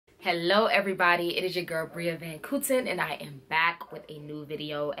Hello everybody, it is your girl Bria Van Kooten and I am back with a new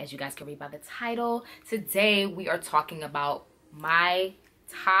video. As you guys can read by the title, today we are talking about my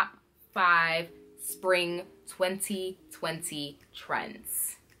top 5 spring 2020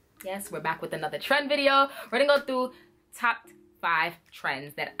 trends. Yes, we're back with another trend video. We're gonna go through top 5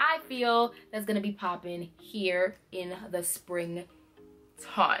 trends that I feel that's gonna be popping here in the spring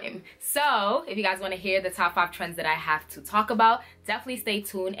time. So if you guys want to hear the top 5 trends that I have to talk about, definitely stay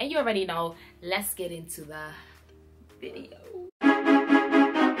tuned. And you already know, let's get into the video.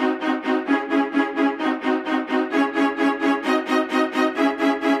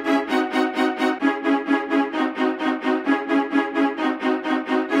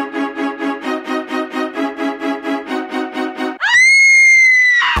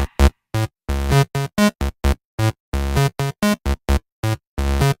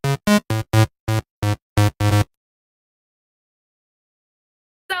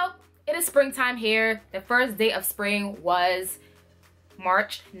 It is springtime here. The first day of spring was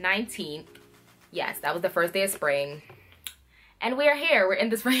March 19th. Yes, that was the first day of spring. And we are here. We're in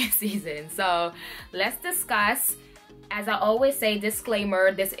the spring season. So let's discuss. As I always say,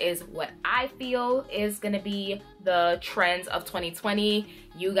 disclaimer, this is what I feel is going to be the trends of 2020.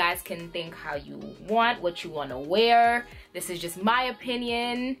 You guys can think how you want, what you want to wear. This is just my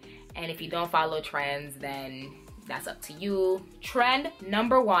opinion. And if you don't follow trends, then that's up to you. Trend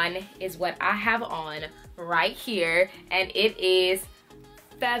number 1 is what I have on right here, and it is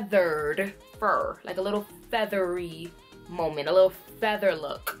feathered fur, like a little feathery moment, a little feather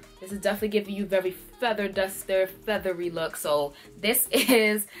look. This is definitely giving you very feather duster, feathery look. So this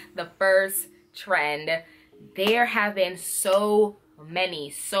is the first trend. They're having so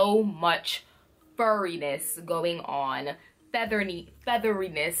much furriness going on,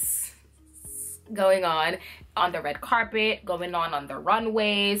 featheriness going on the red carpet, going on the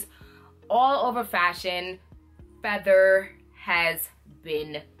runways, all over fashion. Feather has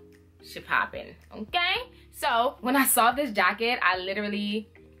been popping, okay? So when I saw this jacket, I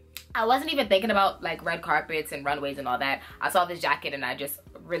wasn't even thinking about like red carpets and runways and all that. I saw this jacket and I just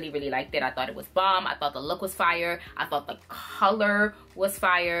really liked it. I thought it was bomb. I thought the look was fire. I thought the color was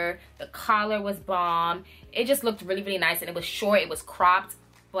fire. The collar was bomb. It just looked really nice, and it was short, it was cropped,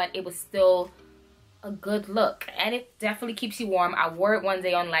 but it was still a good look, and it definitely keeps you warm. I wore it one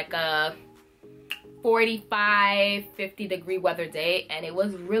day on like a 45-50 degree weather day, and it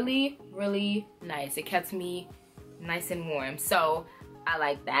was really nice. It kept me nice and warm, so I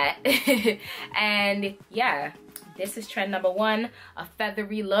like that. And yeah, this is trend number 1, a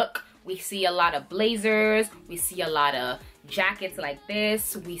feathery look. We see a lot of blazers, we see a lot of jackets like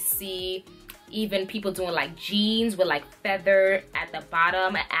this, we see even people doing like jeans with like feather at the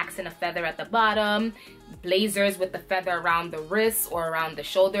bottom, an accent of feather at the bottom, blazers with the feather around the wrists or around the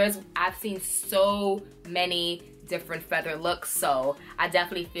shoulders. I've seen so many different feather looks, so I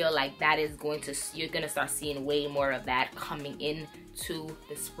definitely feel like that is you're gonna start seeing way more of that coming into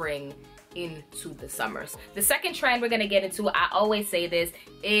the spring, into the summers. The second trend we're gonna get into, I always say this,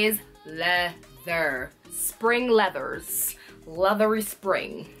 is leather. Spring leathers, leathery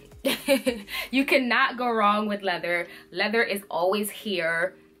spring. You cannot go wrong with leather. Leather is always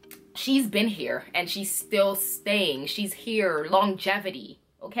here. She's been here and she's still staying. She's here. Longevity,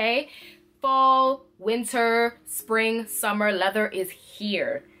 okay? Fall, winter, spring, summer, leather is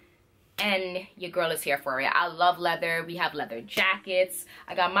here. And your girl is here for it. I love leather. We have leather jackets.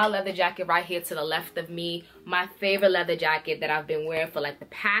 I got my leather jacket right here to the left of me. My favorite leather jacket that I've been wearing for like the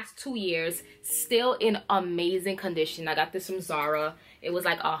past 2 years. Still in amazing condition. I got this from Zara. It was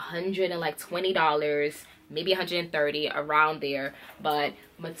like $120, maybe $130, around there. But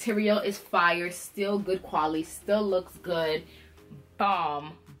material is fire. Still good quality. Still looks good.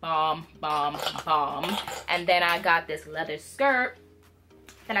 Bomb. And then I got this leather skirt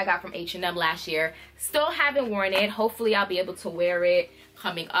that I got from H&M last year. Still haven't worn it. Hopefully I'll be able to wear it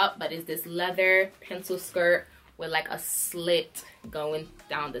coming up, but it's this leather pencil skirt with like a slit going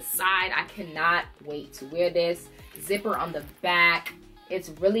down the side. I cannot wait to wear this. Zipper on the back. It's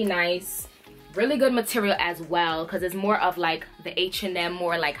really nice. Really good material as well, because it's more of like the H&M,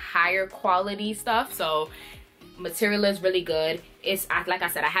 more like higher quality stuff. So material is really good. It's like I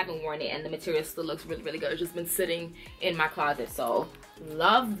said, I haven't worn it and the material still looks really good. It's just been sitting in my closet, so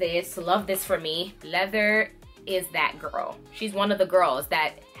love this for me. Leather is that girl. She's one of the girls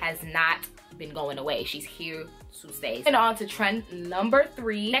that has not been going away. She's here to stay. And on to trend number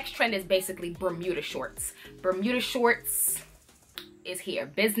 3. Next trend is basically Bermuda shorts. Bermuda shorts is here.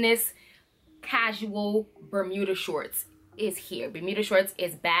 Business casual Bermuda shorts is here. Bermuda shorts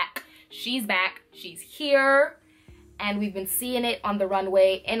is back. She's back. She's here. and we've been seeing it on the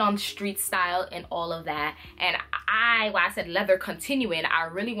runway and on street style and all of that. And when I said leather continuing, I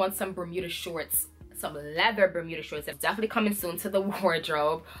really want some Bermuda shorts, some leather Bermuda shorts. That's definitely coming soon to the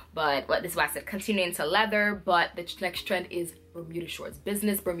wardrobe, but this is why I said continuing to leather. But the next trend is Bermuda shorts,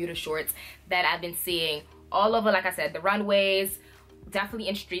 business Bermuda shorts that I've been seeing all over, like I said, the runways, definitely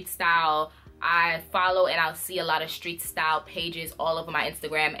in street style. I follow and I'll see a lot of street style pages all over my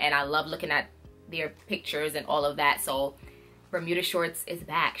Instagram, and I love looking at their pictures and all of that. So Bermuda shorts is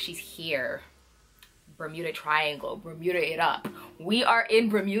back. She's here. Bermuda Triangle, Bermuda it up. We are in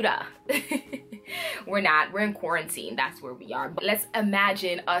Bermuda. We're not, we're in quarantine. That's where we are. But let's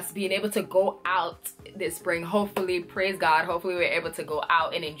imagine us being able to go out this spring. Hopefully, praise God, hopefully we're able to go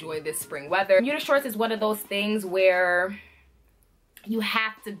out and enjoy this spring weather. Bermuda shorts is one of those things where you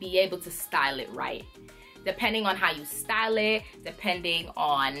have to be able to style it right. Depending on how you style it, depending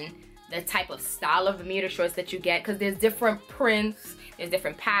on the type of style of Bermuda shorts that you get, because there's different prints, there's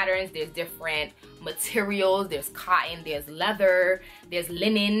different patterns, there's different materials, there's cotton, there's leather, there's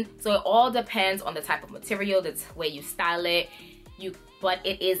linen. So it all depends on the type of material, the way you style it. But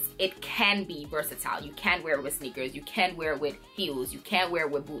it can be versatile. You can wear it with sneakers, you can wear it with heels, you can wear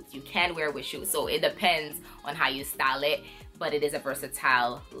it with boots, you can wear it with shoes. So it depends on how you style it, but it is a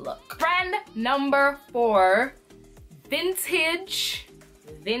versatile look. Trend number 4, vintage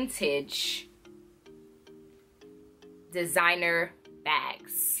designer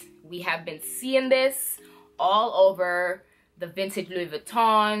bags. We have been seeing this all over the vintage Louis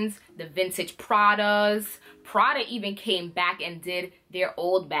Vuittons, the vintage Pradas. Prada even came back and did their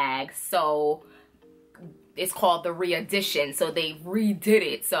old bags, so it's called the re-edition. So they redid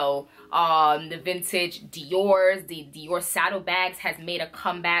it. So the vintage Dior's, the Dior saddlebags has made a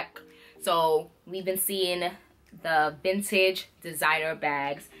comeback. So we've been seeing the vintage designer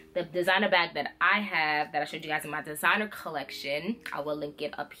bags. The designer bag that I have, that I showed you guys in my designer collection, I will link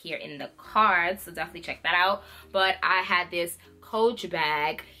it up here in the cards, so definitely check that out. But I had this Coach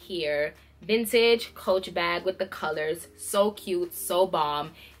bag here, vintage Coach bag with the colors, so cute, so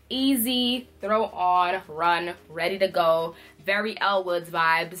bomb, easy, throw on, run, ready to go. Very Elle Woods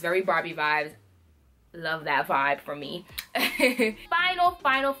vibes, very Barbie vibes. Love that vibe for me. Final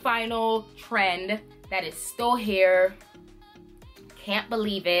trend that is still here. Can't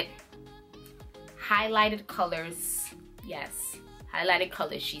believe it. Highlighted colors. Yes, highlighted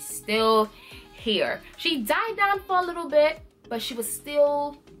colors. She's still here. She died down for a little bit, but she was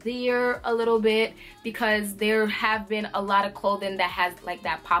still there a little bit because there have been a lot of clothing that has like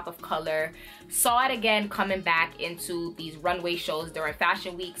that pop of color. Saw it again coming back into these runway shows during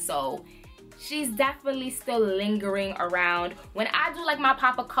Fashion Week, so she's definitely still lingering around. When I do like my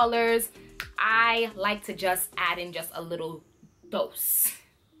pop of colors, I like to just add in just a little dose.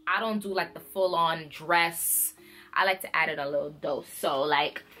 I don't do like the full-on dress. I like to add in a little dose. So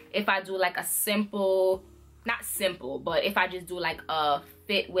like if I do like a simple, not simple, but if I just do like a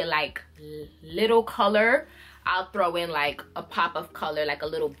fit with like little color, I'll throw in like a pop of color, like a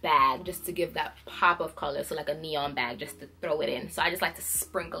little bag, just to give that pop of color. So like a neon bag, just to throw it in. So I just like to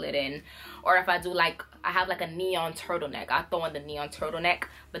sprinkle it in. Or if I do like, I have like a neon turtleneck, I'll throw in the neon turtleneck,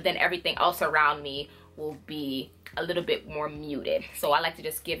 but then everything else around me will be a little bit more muted. So I like to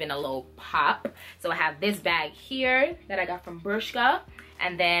just give in a little pop. So I have this bag here that I got from Bershka.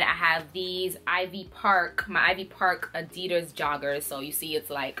 And then I have these Ivy Park, my Ivy Park Adidas joggers. So you see it's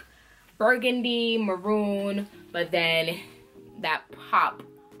like burgundy, maroon, but then that pop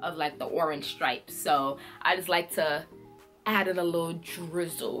of like the orange stripes. So I just like to add in a little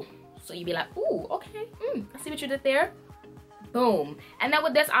drizzle. So you'd be like, ooh, okay, I see what you did there. Boom. And then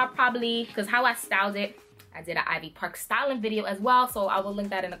with this, I'll probably, because how I styled it, I did an Ivy Park styling video as well, so I will link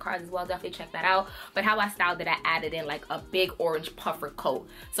that in the cards as well. Definitely check that out. But how I styled it, I added in like a big orange puffer coat.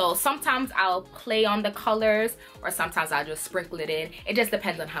 So sometimes I'll play on the colors, or sometimes I'll just sprinkle it in. It just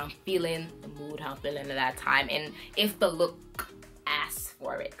depends on how I'm feeling, the mood, how I'm feeling at that time, and if the look asks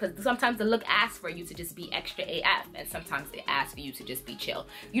for it. Because sometimes the look asks for you to just be extra AF, and sometimes it asks for you to just be chill.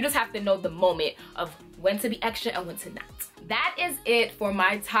 You just have to know the moment of when to be extra and when to not. That is it for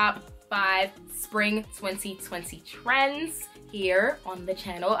my top 5 spring 2020 trends here on the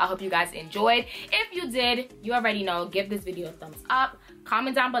channel. I hope you guys enjoyed. If you did, you already know, give this video a thumbs up.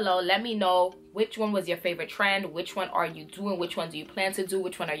 Comment down below, let me know which one was your favorite trend, which one are you doing, which one do you plan to do,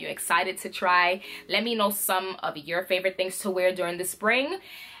 which one are you excited to try. Let me know some of your favorite things to wear during the spring,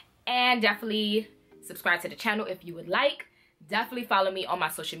 and definitely subscribe to the channel if you would like. Definitely follow me on my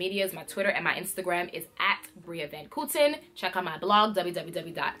social medias. My Twitter and my Instagram is at Bria Van Kooten. Check out my blog,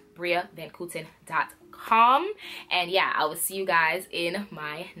 www.briavankooten.com. And yeah, I will see you guys in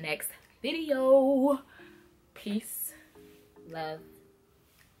my next video. Peace. love.